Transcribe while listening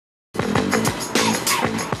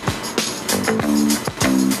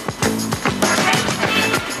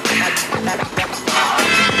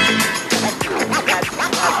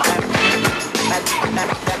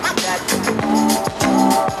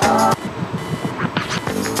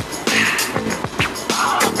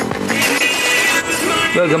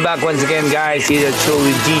Welcome back once again, guys. It's the show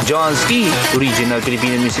with G. Johnsky, original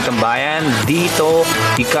Filipino music tambayan. Dito,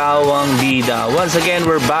 ikaw ang bida. Once again,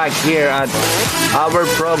 we're back here at our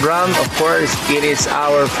program. Of course, it is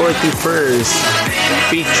our 41st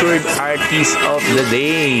featured artist of the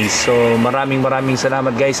day. So, maraming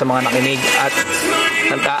salamat, guys, sa mga nakinig at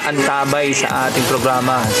nag-aantabay sa ating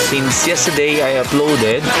programa. Since yesterday, I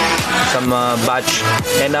uploaded some batch,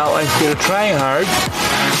 and now I'm still trying hard,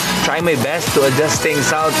 try my best to adjust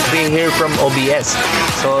things out here from OBS.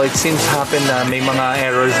 So it seems happen na may mga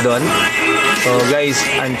errors doon. So guys,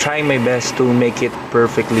 I'm trying my best to make it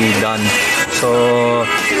perfectly done. So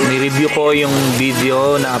ni-review ko yung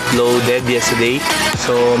video na uploaded yesterday.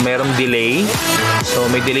 So merong delay. So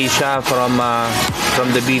may delay siya from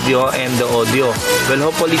the video and the audio.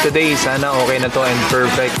 Well, hopefully today sana okay na to and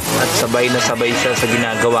perfect at sabay na sabay siya sa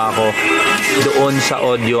ginagawa ko doon sa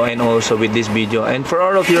audio and also with this video. And for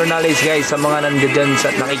all of your knowledge, guys, sa mga nandiyan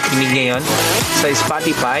sa nakikinig ngayon sa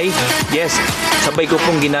Spotify, yes, sabay ko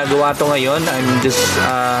pong ginagawa to ngayon. I'm just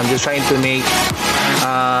trying to make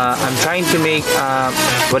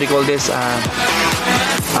what do you call this,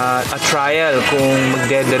 a trial kung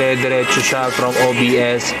magdedire-diretso siya from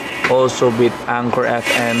OBS also with Anchor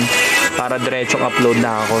FM para diretsong upload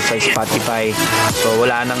na ako sa Spotify. So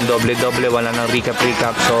wala nang doble-doble, wala nang recap.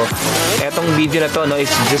 So etong video na to, no,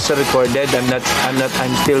 is just recorded.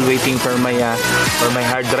 I'm still waiting for my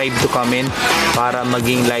hard drive to come in para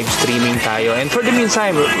maging live streaming tayo. And for the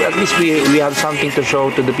meantime, at least we have something to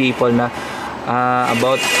show to the people na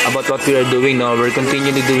about what we are doing, no? We're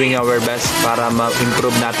continually doing our best para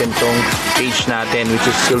ma-improve natin tong page natin, which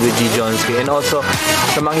is still with G. Johnsky. And also,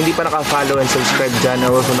 sa mga hindi pa naka-follow and subscribe dyan,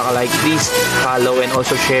 and also naka-like, please follow and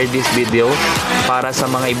also share this video para sa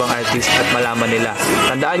mga ibang artist at malaman nila.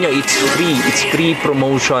 Tandaan nyo, it's free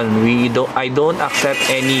promotion. I don't accept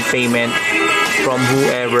any payment from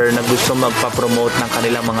whoever na gusto magpa-promote ng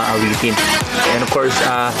kanilang mga awitin. And of course,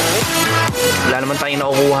 wala naman tayong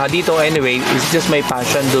nakukuha dito. Anyway, it's just my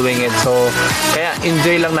passion doing it. So, kaya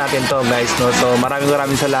enjoy lang natin to, guys, no? So,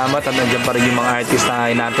 maraming salamat at nandiyan pa rin yung mga artist na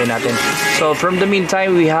hinantay natin. So, from the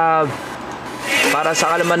meantime, we have, para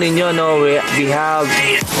sa kalaman ninyo, no, we have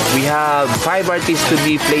 5 artists to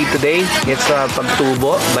be played today. It's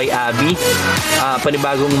Pagtubo by Abby,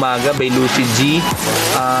 Panibagong Umaga by Lucy G,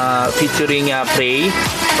 featuring Prey,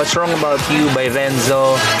 What's Wrong About You by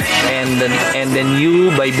Renzo, and then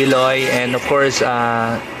You by Biloy, and of course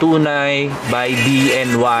Tunay by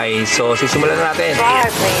DNY. So sisimulan na natin.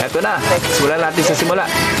 Eto na, simulan natin sa simula.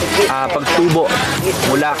 Pagtubo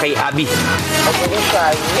mula kay Abby.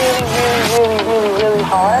 Really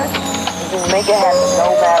hard. Just make it happen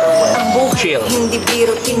no matter what. Ang buhay hindi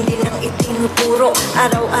biro, hindi nang itinuturo.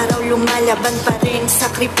 Araw-araw lumalaban pa rin,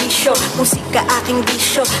 sakripisyo. Musika aking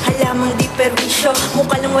bisyo, halamang di perwisyo.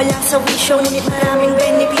 Mukha lang wala sa wisyo, ngunit maraming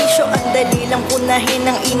benepisyo. Ang dali lang punahin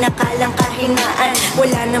ang inakalang kahinaan.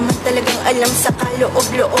 Wala naman talagang alam sa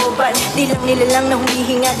kaloob-looban. Di lang nilalang na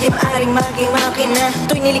humihinga, di maaring maging makina.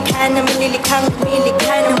 To'y nilikha namin, nilikhang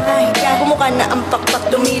umilikha ng mahiga. Bumukha na ang pakpak,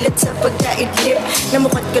 dumilat sa pagkaidlip.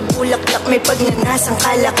 Namukhat kad bulaklak, may pagnanasang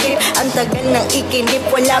kalakip. Ang tagal ng ikinip,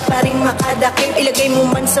 wala pa rin makadakip. Ilagay mo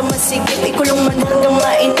man sa masigit, ikulong man hanggang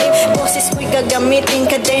mainip. Boses ko'y gagamitin,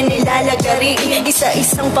 kaden ilalagariin.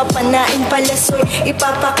 Isa-isang papanain, palasoy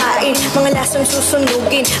ipapakain. Mga lasong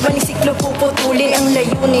susunugin, manisiklo puputulin. Ang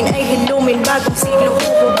layunin ay hilumin, bagong siglo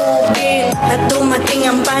hubugin. At dumating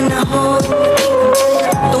ang panahon,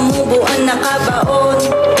 tumubo ang nakabaon.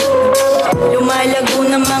 Lumalago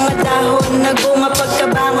ng mga dahon, nagbunga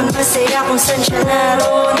pagkabangon. Masaya kung saan siya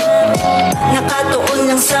naroon, nakatuon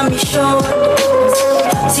lang sa misyon.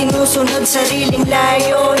 Sinusunod sariling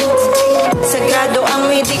layon. Sagrado ang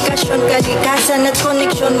medikasyon, kalikasan at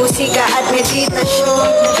koneksyon, musika at meditasyon.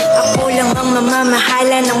 Ako lang ang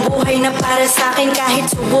mamamahala ng buhay na para sa'kin. Kahit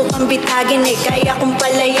subukang bitagin, ay kaya kong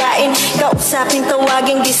palayain. Kausapin,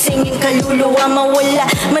 tawagin, gisingin, kaluluwa mawala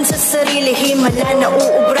man sa sarili, himala na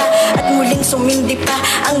uubra. At muling sumindi pa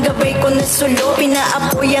ang gabay ko na sulo.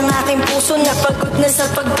 Pinaapoy ang aking puso na pagod na sa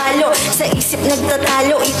pagpalo. Sa isip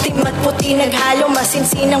nagtatalo, itim at puti naghalo.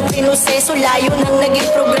 Masinsinang pinuseso, layo nang naging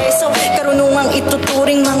progreso. Karunungang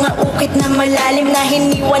ituturing mga ukit na malalim, na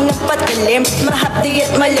hiniwan ng patalim, mahapdi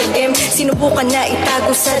at malagim. Sinubukan na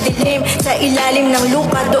itago sa dilim, sa ilalim ng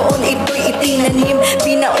lupa doon ito'y itinanim.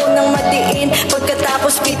 Binaon ng madiin,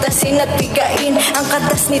 pagkatapos pitasin at bigain. Ang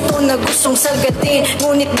katas nito na gustong sagatin,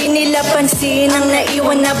 ngunit di nila pansin ang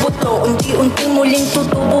naiwan na buto. Unti-unti muling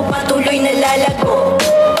tutubo, patuloy na lalago.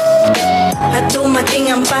 At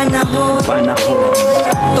dumating ang panahon,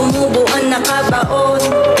 tumubo ang nakabaon.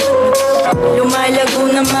 Lumalago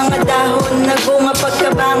ng mga dahon, nagbunga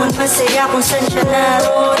pagkabaon. Masaya kung saan siya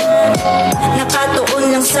naroon,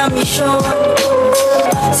 nakatuon lang sa misyon,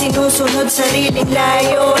 sinusunod sariling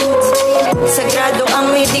layon. Sagrado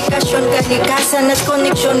ang medikasyon, kalikasan at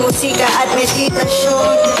koneksyon, musika at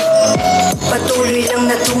meditasyon. Patuloy lang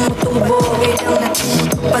na tumutubo,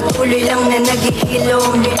 patuloy lang na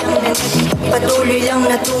naghihilom, patuloy lang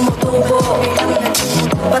na tumutubo,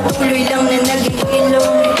 patuloy lang na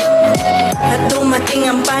naghihilom. At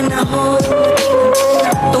dumating ang panahon,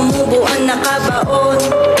 tumubo ang nakabaon,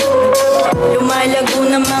 lumalago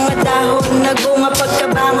ng mga dahon, nagbunga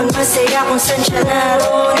pagkabangon. Masaya kung saan siya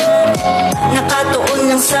naroon,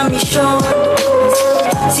 nakatuon lang sa misyon,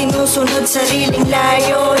 sinusunod sariling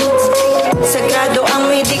layon. Sagrado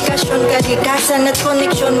ang medikasyon, kalikasan at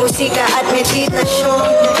koneksyon, musika at meditasyon.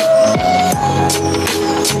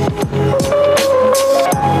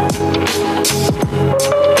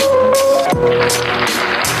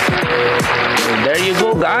 There you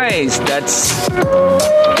go, guys. That's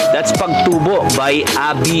Pagtubo by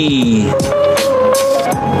Abby.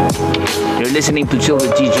 You're listening to Chill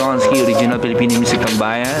with G. Johnsky, original Filipino music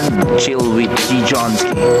tambayan. Chill with G. Johnsky.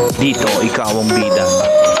 Dito, ikaw ang bida.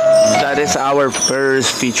 That is our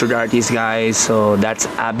first featured artist, guys. So that's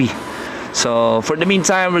Abby. So for the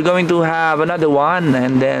meantime, we're going to have another one,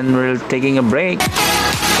 and then we're taking a break.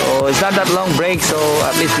 So it's not that long break, so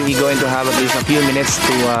at least we're going to have at least a few minutes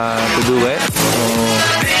to do it. So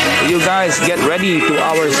you guys get ready to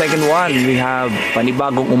our second one. We have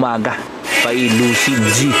Panibagong Umaga by Lucy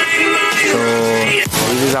G. So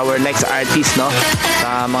this is our next artist, no?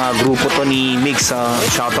 Sa mga grupo to ni Mix.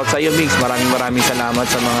 Shoutout sa iyo, Mix. Maraming salamat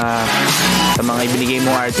sa mga ibinigay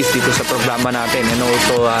mong artist dito sa programa natin. And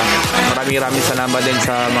also maraming salamat din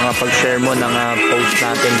sa mga pag-share mo ng post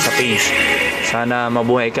natin sa page. Sana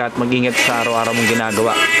mabuhay ka at mag-ingat sa araw-araw mong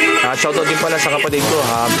ginagawa. Shoutout din pala sa kapatid ko.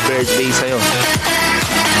 Happy birthday sa'yo.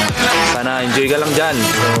 Sana enjoy ka lang dyan.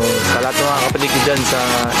 So, sa lahat ng mga kapatid ko dyan sa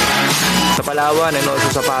Palawan and also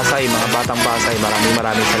sa Pasay, mga batang Pasay,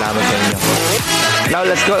 maraming salamat sa inyo. Now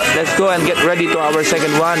let's go and get ready to our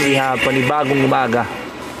second one. We have Panibagong Umaga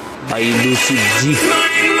by Lucy G.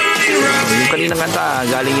 Yung kaninang kanta,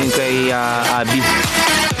 galing yun kay Abby.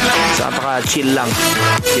 So, napaka-chill lang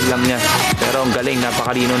niya, pero ang galing,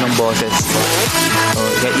 napakalino ng boses. So,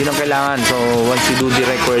 yun ang kailangan. So once you do the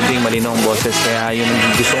recording, malino ang boses, kaya yun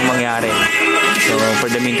ang gusto kong mangyari. So for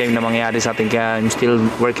the meantime na mangyari sa atin, kaya I'm still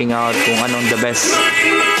working out kung anong the best.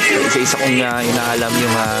 So, isa kong inaalam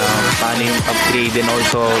yung paano yung upgrade, and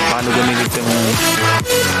also paano gamitin yung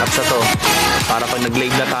apps na to para pag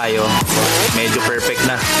nag-live na tayo, medyo perfect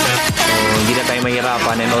na. So hindi na tayo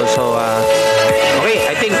mahirapan. And also okay,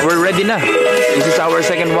 I think we're ready na. This is our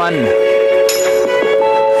second one.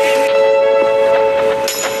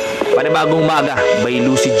 Panibagong Umaga by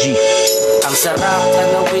Lucy G. Ang sarap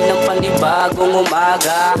tanawin ng panibagong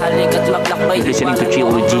umaga, halika't maglakbay. Listening to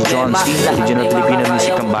Chill with G. Johnsky, original Filipino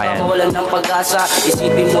music tambayan. Walang ng pag-asa,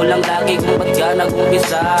 isipin mo lang lagi kung ba't ka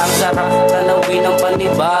nag-umpisa. Ang sarap tanawin ng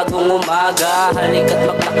panibagong umaga, halika't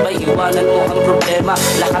maglakbay, iwanan mo ang problema.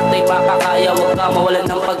 Lahat ay makakaya, huwag ka mawalan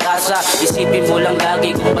ng pag-asa. Isipin mo lang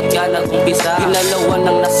lagi kung ba't ka nag-umpisa. Pinalawan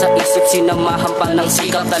ng nasa isip, sinamahan pa ng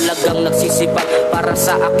sikap, talagang nagsisipag para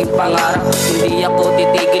sa aking pangarap. Hindi ako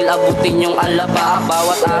titigil, abutin yung alaba.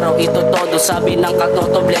 Bawat araw ito todo, sabi ng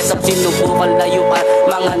katoto, bless up, sinubukan layuan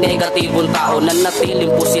mga negatibong tao na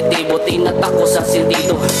natiling positibo. Tinatako sa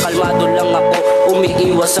sentido, kalmado lang ako,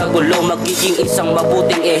 umiiwas sa gulo, magiging isang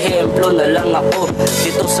mabuting ehemplo na lang ako.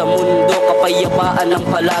 Dito sa mundo, kapayapaan ang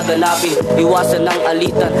palaganapin, iwasan ng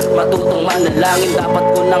alitan, matutong manalangin. Dapat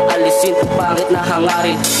ko nang alisin, pangit na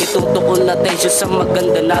hangarin, itutukon na tensyon sa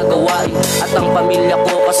maganda na gawain. At ang pamilya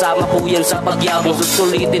ko, kasama ko yan sa pagyabong,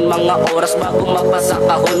 susulitin mga oras bago mapasa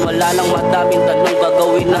kahon. Wala nang madaming tanong,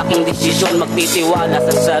 gagawin aking desisyon, magtitiwala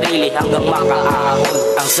sa sarili hanggang makaahon.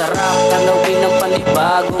 Ang sarap tanawin ng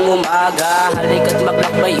panibagong umaga, halika't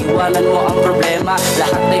maglakbay, iwanan mo ang problema.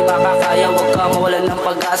 Lahat ay makakaya, huwag ka mawalan ng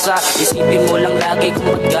pag-asa. Isipin mo lang lagi kung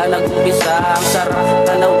ba't ka nag-umpisa. Ang sarap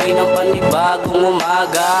tanawin ng panibagong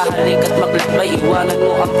umaga, halika't maglakbay, iwanan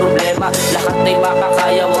mo ang problema. Lahat ay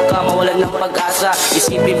makakaya, huwag ka mawalan ng pag-asa.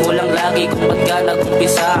 Isipin mo lang lagi kung ba't ka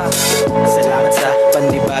nag-umpisa. Salamat sa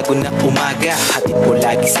panibago na umaga, hatid mo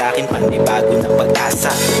lagi sa akin panibago na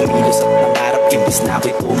pag-asa. Umilos at nangarap, imbis na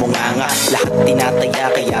ako'y pumunganga. Lahat tinataya,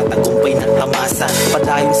 kaya tagumpay na tamasa.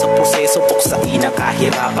 Padayon sa proseso, puksain ang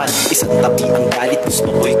kahirapan. Isang tabi ang galit, gusto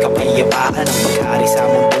ko'y kapayapaan. Ang maghari sa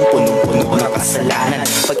mundong punong-puno ng kasalanan.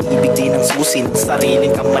 Pag-ibig din ang susi ng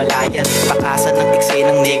sariling kamalayan. Pakasan ng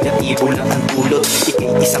eksenang negatibo lang ang dulot. Ika'y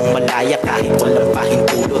isang malaya kahit walang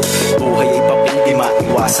pahintulot. Buhay ay papel, di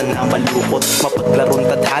maiwasan na malukot. Mapaglarong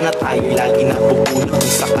tadhana tayo lagi napupulot.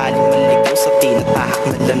 Kung sakaling maligaw sa tinatahak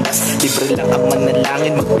na landas, libre lang ang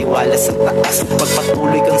manalangin, magtiwala sa taas.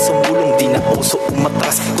 Pagpatuloy kang sumulong, di na puso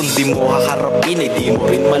umatras. Kung di mo haharapin, ay di mo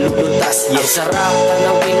rin malulutas. Yes, sarap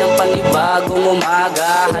tanawin ng panibagong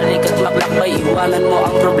umaga. Halika't maglakbay, iwanan mo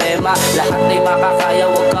ang problema. Lahat ay makakaya,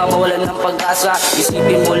 huwag ka mawalan ng pag-asa.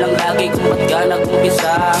 Isipin mo lang lagi kung ba't ka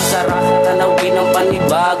nag-umpisa. Ang sarap tanawin ng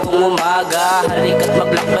panibagong umaga. Halika't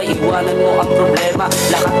maglakbay, iwanan mo ang problema.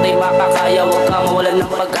 Lahat ay makakaya, huwag ka mawalan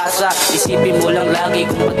ng pag-asa. Isipin mo lang lagi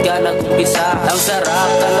kung ba't ka nag-umpisa. Ang sarap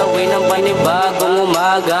tanawin ng panibagong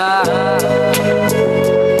umaga.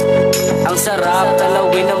 Ang sarap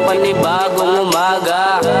tanawin ng panibagong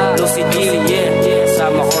umaga. Lucy D, yeah,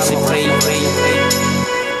 sama ko si Pray.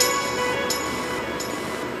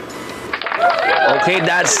 Okay,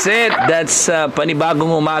 that's it. That's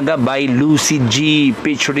Panibagong Umaga by Lucy G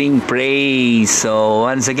featuring Praise. So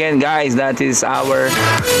once again, guys, that is our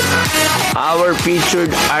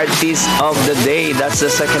featured artist of the day. That's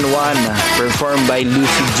the second one, performed by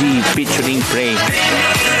Lucy G featuring Praise.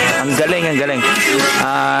 Ang galing, ang galing.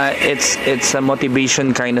 It's a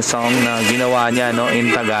motivation kind of song na ginawa niya, no,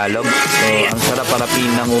 in Tagalog. So ang sarap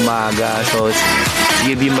harapin ng umaga. So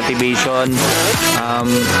give you motivation.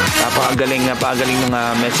 Napakagaling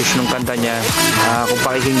ng message ng kanta niya. Kung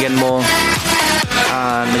pakikinggan mo,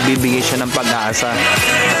 nagbibigay siya ng pag-asa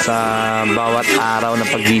sa bawat araw na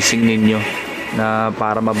pagising ninyo, na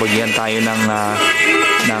para mabagyan tayo ng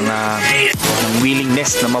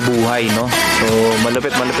willingness na mabuhay, no? So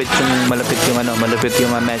malupit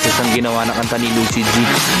yung message ng ginawa ng kanta ni Lucy G.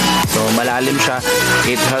 So malalim siya.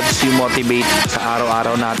 It helps you motivate sa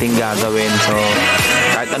araw-araw nating gagawin. So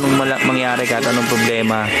kahit anong mangyari, kahit anong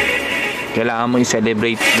problema, kailangan mo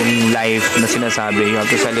i-celebrate yung life na sinasabi. You have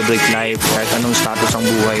to celebrate life kahit anong status ng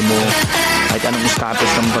buhay mo, kahit anong status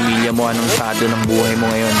ng pamilya mo, anong estado ng buhay mo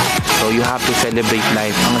ngayon. So you have to celebrate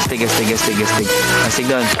life. Ang astig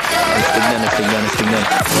doon.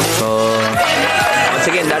 So once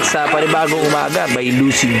again, that's Panibagong Umaga by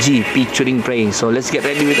Lucy G featuring Pray. So let's get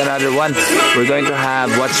ready with another one. We're going to have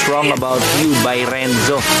What's Wrong About You by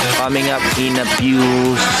Renzo coming up in a few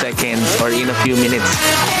seconds or in a few minutes.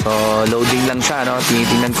 So loading lang siya, no?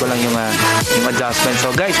 Tinitingnan ko lang yung adjustment. So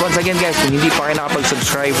guys, once again guys, kung hindi pa kayo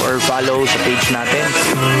nakapag-subscribe or follow sa page natin,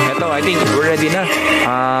 eto, I think we're ready na.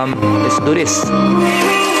 Let's do this.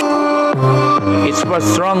 It's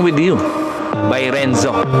What's Wrong With You by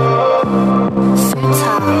Renzo.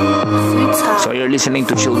 So you're listening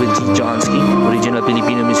to Chill with G. Johnsky, original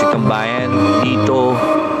Filipino music tambayan. Dito,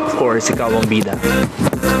 of course, ikaw ang bida.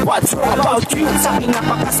 What's wrong about you? Sa'kin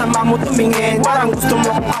napakasama mo tumingin. Parang gusto mo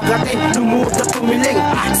akong agatin, lumuhod at tumiling.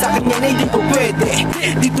 Sa'kin yan ay di po pwede,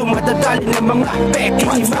 dito madadali ng mga peking.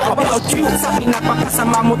 What's wrong about you? Sa'kin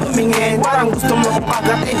napakasama mo tumingin. Parang gusto mo akong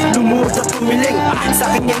agatin, lumuhod at tumiling.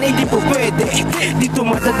 Sa'kin yan ay di po pwede, dito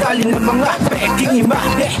madadali ng mga peking.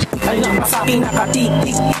 Alam mo sa'kin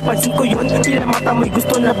nakatitig, pansin ko yun, tila mata mo'y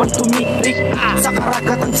gusto na bang tumiklik. Sa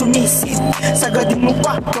karagatan sumisid, sagadin mo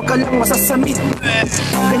pa, huwag ka lang masasamid.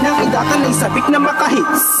 Kanyang idatan ay sabik na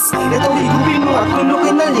makahits. Ito ligupin mo at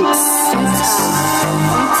tunukin na liks.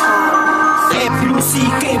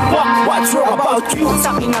 F-U-C-K-Pop, what's wrong about you?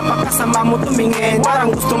 Sa'kin napakasama mo tumingin.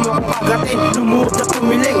 Parang gusto mo akong agatin, lumuhod at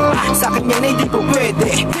tumiling. Sa'kin yan ay di po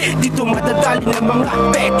pwede, dito madadali ng mga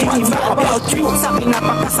peking. What's wrong about you? Sa'kin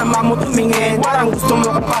napakasama mo tumingin. Parang gusto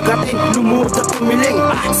mo akong agatin, lumuhod at tumiling.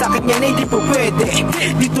 Sa'kin yan ay di po pwede,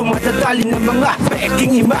 dito madadali ng mga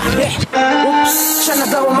peking. Oops, siya na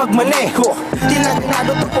daw ang magmaneho.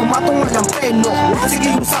 Tinaganado to pumatong walang preno.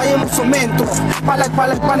 Sige yung sayo mo sumento,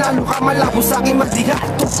 palag-palag panalo ka, malabo sa'king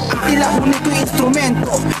magdigato. Tila huni ko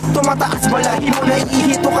instrumento, tumataas balahi mo na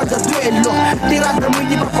iihito kada duelo. Tirada mo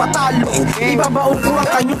hindi magpatalo, ibabaon ko ang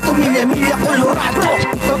kanyo tumilya-milya kolorado.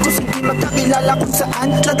 Pagkus hindi magkakilala kung saan,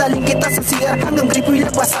 nadaling kita sa CR hanggang gripo'y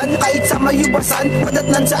labasan. Kahit sa mayubasan,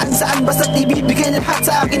 padatnan saan-saan, basta't ibibigay lahat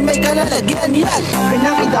sa akin may kalalagyan yan.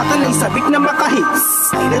 Kanyang idatan ay sabik na makahits.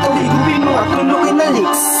 Ito ligupin mo at tunukin na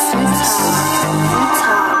liks.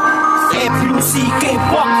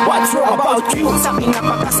 F-U-C-K-Pop, what's wrong about you? Sa'kin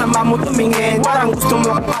napakasama mo tumingin. Parang gusto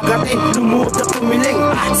mo akong agatin, lumuhod at tumiling.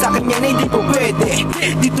 Sa'kin yan ay di po pwede,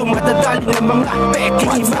 dito madadali ng mga peking.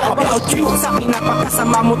 What's wrong about you? Sa'kin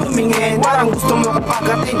napakasama mo tumingin. Parang gusto mo akong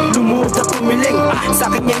agatin, lumuhod at tumiling.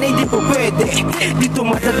 Sa'kin yan ay di po pwede, dito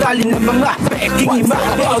madadali ng mga peking. What's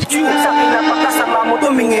wrong about you? Sa'kin napakasama mo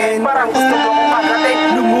tumingin. Parang gusto mo akong agatin,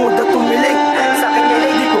 lumuhod at tumiling. Sa'kin yan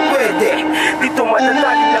ay di po pwede, dito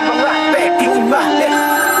madadali ng mga peking.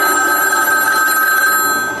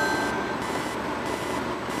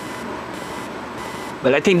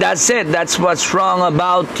 Well, I think that's it. That's What's Wrong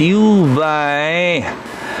About You by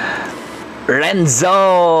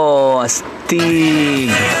Renzo Stig.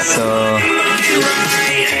 So,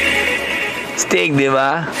 Stig, di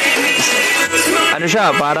ba? Ano siya?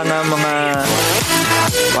 Parang mga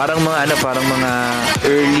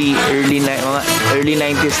early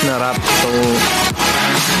 90s na rap. So,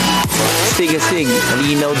 Stig.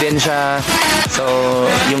 Malinaw din siya. So,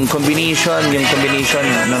 yung combination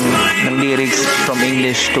ng lyrics from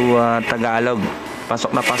English to Tagalog.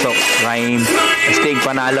 Pasok na pasok. Rhyme. Stig,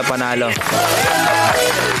 panalo.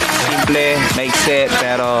 Simple, maikse,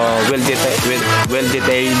 pero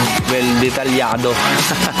detalyado.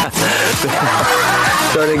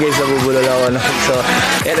 Sorry guys, nabubulol ako. So,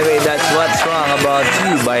 anyway, that's What's Wrong About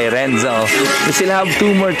You by Renzo. We still have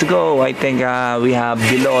 2 more to go. I think we have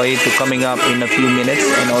Biloy coming up in a few minutes,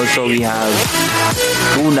 and also we have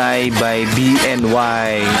Tunay by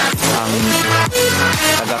BNY, ang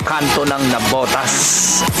taga-kanto ng Nabotas.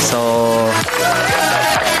 So,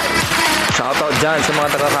 shoutout dyan sa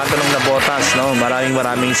mga taga-kanto ng Nabotas, no?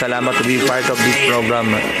 Maraming salamat to be part of this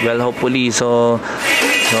program. Well, hopefully, so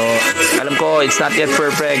alam ko it's not yet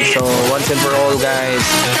perfect, so once and for all guys,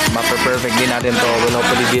 mapa-perfect din natin to. Well,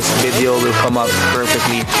 hopefully this video will come out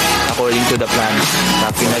perfectly according to the plan.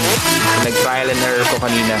 Nag-trial and error ko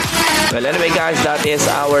kanina. Well, anyway guys, that is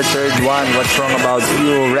our third one. What's Wrong About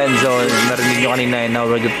You, Renzo. Narinig nyo kanina, and now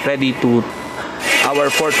we're ready to our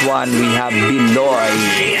fourth one. We have Biloy.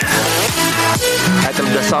 Title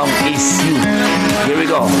of the song is You. Here we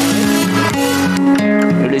go.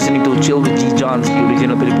 You're listening to Chill with G. Johns, the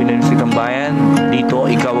original Filipino music tambayan. Dito,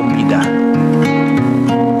 ikaw ang bida.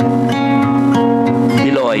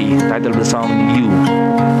 Biloy. Title of the song, You.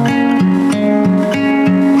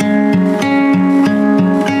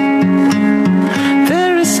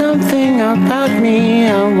 There is something about me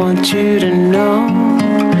I want you to know.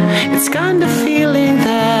 It's kind of feeling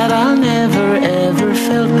that I never ever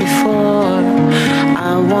felt before.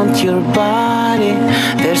 I want your body,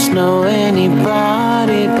 there's no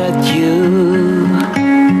anybody but you.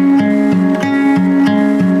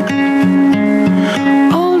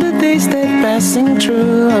 All the days that passing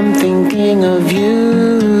through, I'm thinking of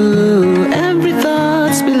you. Every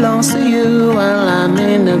thought belongs to you while I'm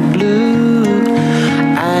in the blue.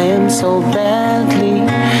 I am so badly,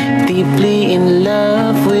 deeply in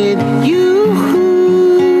love with you.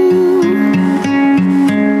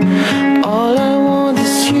 All I want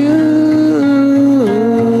is you.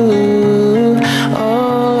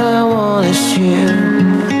 All I want is you.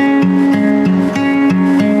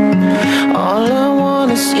 All I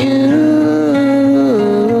want is you.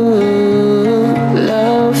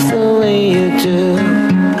 Love the way you do.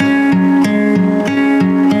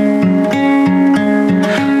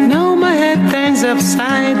 Now my head turns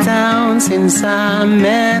upside down since I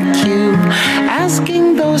met you,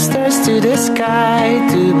 asking those stars to the sky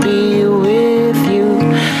to be with you.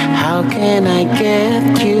 How can I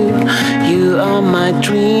get you? You are my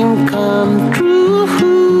dream come true.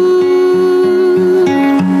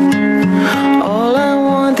 All I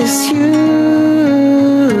want is you.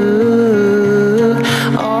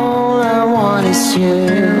 All I want is you.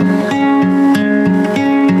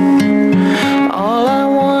 All I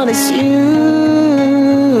want is you.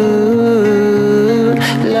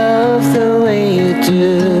 Love the way you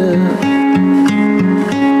do.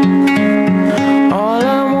 All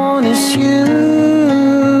I want is you.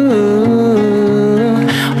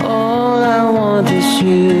 All I want is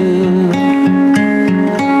you.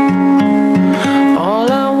 All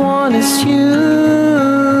I want is you.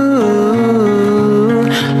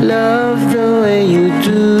 Love the way you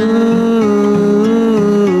do.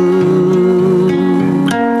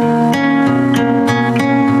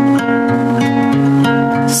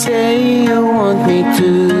 Say you want me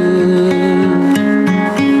to.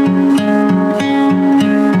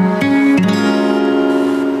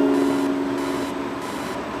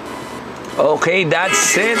 Okay,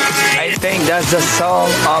 that's it. I think that's the song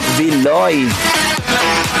of Biloy.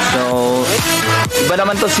 So, iba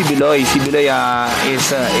naman to si Biloy. Si Biloy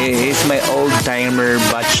is my old-timer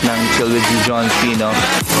batch ng Chill with G. Johns,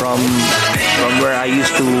 from where I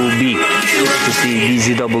used to be. To si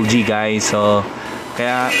DZGG guys. So,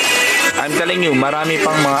 kaya I'm telling you, marami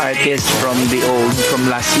pang mga artists from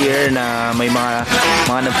last year na may mga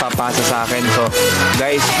nagpapasa sa akin. So,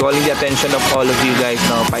 guys, calling the attention of all of you guys,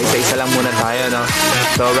 no? Paisa-isa lang muna tayo, no?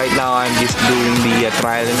 So, right now, I'm just doing the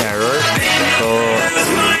trial and error. So,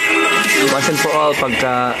 once and for all,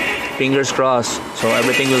 pagka fingers crossed. So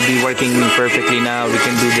everything will be working perfectly now. We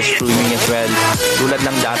can do the streaming as well. Tulad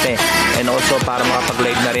ng dati. And also para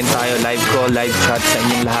makapag-live na rin tayo. Live call, live chat sa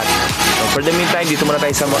inyong lahat. So for the meantime, dito muna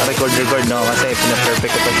tayo sa record, no? Kasi pina-perfect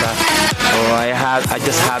ko to siya. So I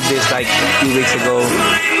just have this like 2 weeks ago.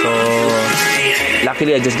 So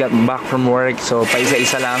luckily, I just got back from work. So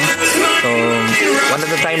paisa-isa lang. So one at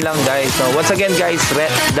a time lang, guys. So once again, guys,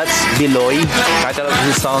 that's Biloy. Title of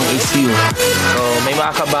his song is You. So may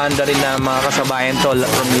mga kabanda rin na mga kasabayan to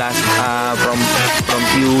from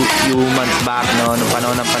few months back, no, noong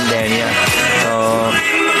panahon ng pandemya. So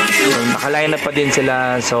nakaline up pa din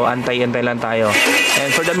sila. So antay-antay lang tayo.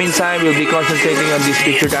 And for the meantime, we'll be concentrating on this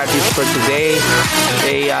featured artist for today.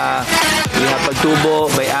 We have Pagtubo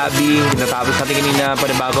by Abby. Natapos natin kanina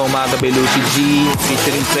Panibagong Umaga by Lucy G.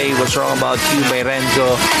 Featuring Trey, What's Wrong About You by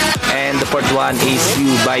Renzo. And the part 1 is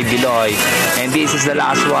You by Biloy. And this is the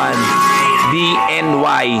last one,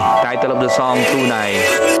 DNY. Title of the song, Tunay.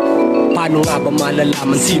 Paano nga ba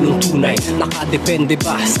malalaman sinong tunay? Nakadepende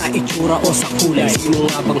ba sa itsura o sa kulay? Sino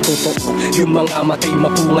nga bang totoo? Yung mga matay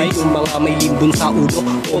mapungay, yung mga may limbon sa ulo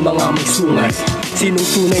o mga may sungay? Sinong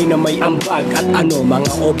tunay na may ambag at ano?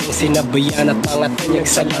 Mga obong sinabayan at mga tanyag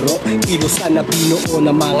sa laro, kilusan na binuo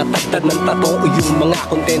na mga tagtad ng tato, o yung mga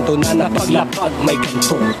kontento na napaglapag may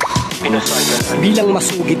kanto. Bilang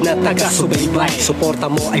masugid na taga-subaybay, suporta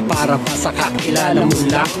mo ay para ba sa kakilala mo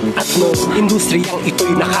lang? At no, industriyang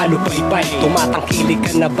ito'y nakalupay-pay. Tumatangkilig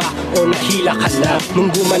ka na ba o nahila ka lang? Nung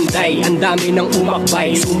gumanday, ang dami ng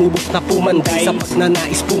umakbay, sumubok na pumanday sa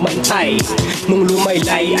pagnanais pumantay. Nung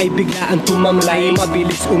lumaylay ay biglaan tumamlay,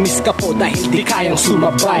 mabilis umiska po dahil di kayang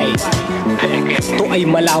sumabay. Ito ay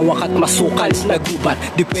malawak at masukal na gubat,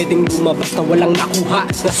 di pwedeng lumabas na walang nakuha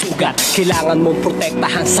na sugat. Kailangan mong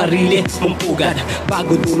protektahan sarili mong pugad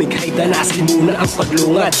bago dumighay, danasin muna ang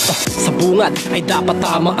paglungad. Sa bungad ay dapat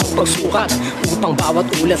tama ang pagsukat, upang bawat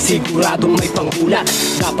ulat siguradong may panggulat.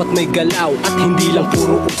 Dapat may galaw at hindi lang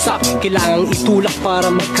puro usap, kailangang itulak para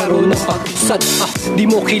magkaroon ng pag-usad. Di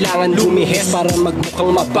mo kailangan lumihes para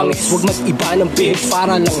magmukhang mabangis, huwag mag-iba ng bihis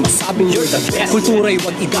para lang masabing you're the best. Kultura'y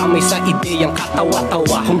huwag idamay sa ideyang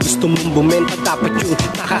katawa-tawa. Kung gusto mong bumenta, dapat yung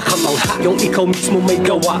nakakamangha, yung ikaw mismo may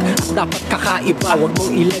gawa at dapat kakaiba. Huwag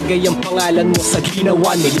mong ilagay ang pangalan mo sa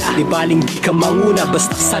ginawa nila. Di baling di ka manguna,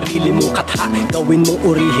 basta sarili mong katha. Gawin mong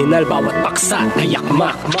original bawat paksa na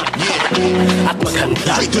yakmak at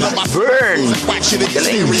maghanda. Burn!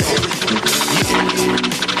 Galing!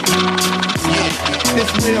 This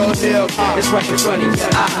real deal. This record's running.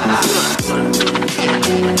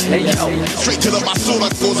 Hey yo. Straight to the basura,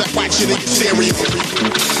 goes and watch it in your stereo.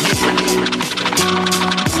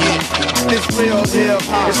 This real deal.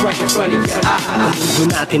 This record's running. Ang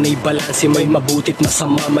mundo natin ay balanse, may mabutit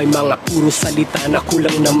masama, may mga puro salita na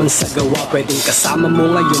kulang naman sa gawa. Pwedeng kasama mo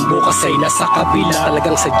ngayon, bukas ay nasa kabila.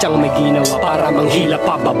 Talagang sadyang may ginawa para manghila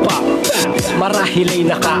pababa. Marahil ay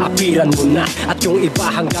nakaapiran mo na, at yung iba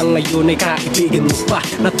hanggang ngayon ay kaibigan mo pa,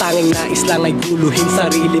 na tanging nais lang ay guluhin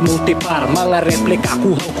sarili mong tipar. Mga replika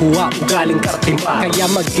kuhang-kuha, ugaling kartimba. Kaya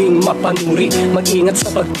maging mapanuri, mag-ingat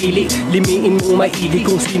sa pagpili, limiin mong maigi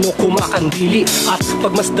kung sino kumakandili, at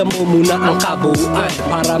pagmasdan mo muna ang kabuuan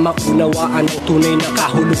para maunawaan ang tunay na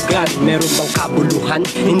kahulugan. Meron bang kabuluhan?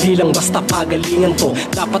 Hindi lang basta pagalingan to,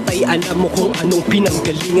 dapat ay alam mo kung anong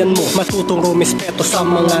pinanggalingan mo. Matutong rumispeto sa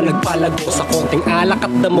mga nagpalago, sa konting alak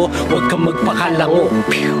at damo, huwag kang magpakalango.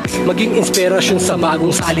 Maging inspirasyon sa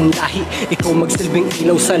bagong salindahi, ikaw magsilbing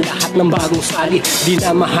ilaw sa lahat ng bagong sali. Di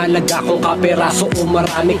na mahalaga kung kaperaso o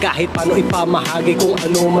marami, kahit paano ipamahagi kung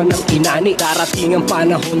ano man ang inani. Darating ang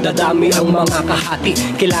panahon, dadami ang mga kahati,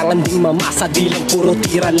 kailangan ding mamasa, di lang puro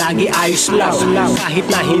tira lagi. Ayos lang, kahit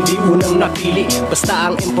na hindi unang napili,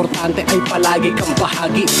 basta ang importante ay palagi kang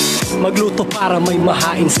bahagi. Magluto para may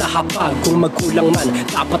mahain sa hapag, kung magkulang man,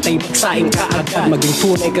 dapat ay magsaing ka agad. Maging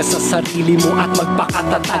tunay ka sa sarili mo at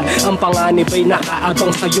magpakatatag, ang panganib ay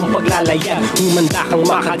nakaabang sa iyong paglalayag. Humanda kang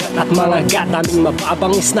makagat at mga gat, daming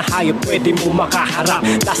mababangis na hayop pwede mo makaharap.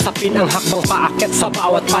 Lasapin ang hakbang paakyat sa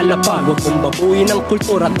bawat palapag, huwag mong babuin ang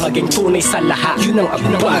kultura at maging tunay sa lahat. Yun ang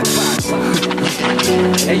abang.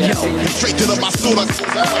 Hey yo. Straight to the basura, goes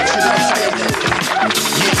and watch it in your stereo.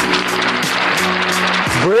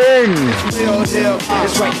 Burn! Real deal.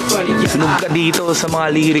 This record's running. Sunog ka dito sa mga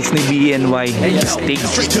lyrics ni BNY. Stig.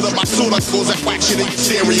 Straight to the basura, goes and watch it in your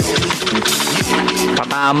stereo.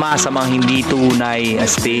 tama sa mga hindi tunay.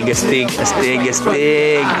 Astig. Gigil.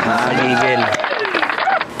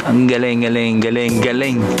 Ang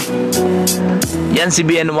galing. Yan si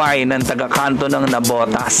BNY ng taga-kanto ng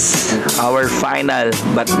Nabotas. Our final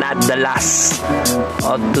but not the last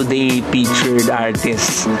of today featured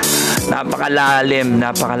artist. Napakalalim.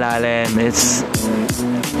 It's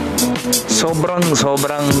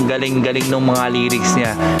sobrang galing ng mga lyrics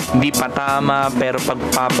niya. Hindi pa tama pero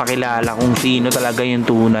pagpapakilala kung sino talaga yung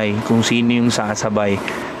tunay, kung sino yung sasabay,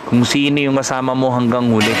 kung sino yung kasama mo hanggang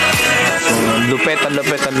huli. So, lupet.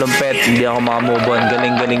 Hindi ako makamove on.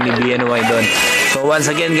 Galing ni BNY doon. So,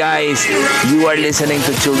 once again guys, you are listening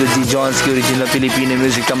to Chill with G. Johnsky, original Filipino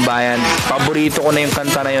music tambayan. Paborito ko na yung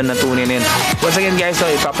kanta na yun, natunin yun. Once again guys, so,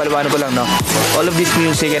 ipapaliwanag ko lang, no? All of this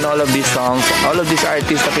music and all of these songs, all of these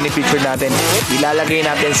artists na pinipicture natin, ilalagay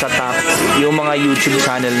natin sa top yung mga YouTube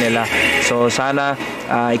channel nila. So, sana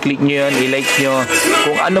i-click nyo yun, i-like nyo.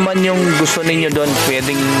 Kung ano man yung gusto ninyo doon,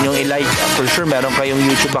 pwedeng nyo i-like. For sure, meron kayong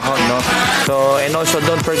YouTube account, no? So, and also,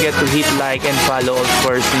 don't forget to hit like and follow, of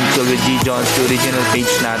course, yung Chill with G. Johnsky original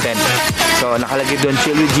page natin. So, nakalagay doon,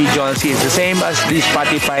 Chill with G. Johnsky. It's the same as the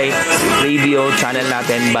Spotify radio channel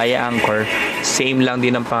natin via Anchor. Same lang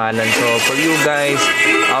din ang pangalan. So, for you guys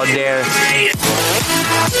out there,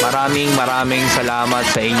 maraming salamat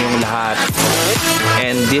sa inyong lahat.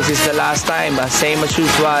 And this is the last time, same as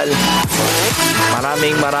usual.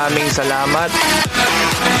 Maraming salamat.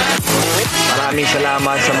 Maraming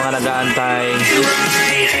salamat sa mga nag-aantay.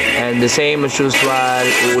 And the same as usual,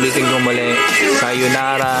 uulitin ko muli.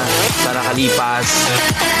 Sayonara sa nakalipas.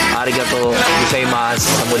 Arigato gozaimasu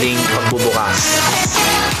sa muling pagbubukas.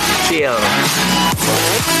 Chill.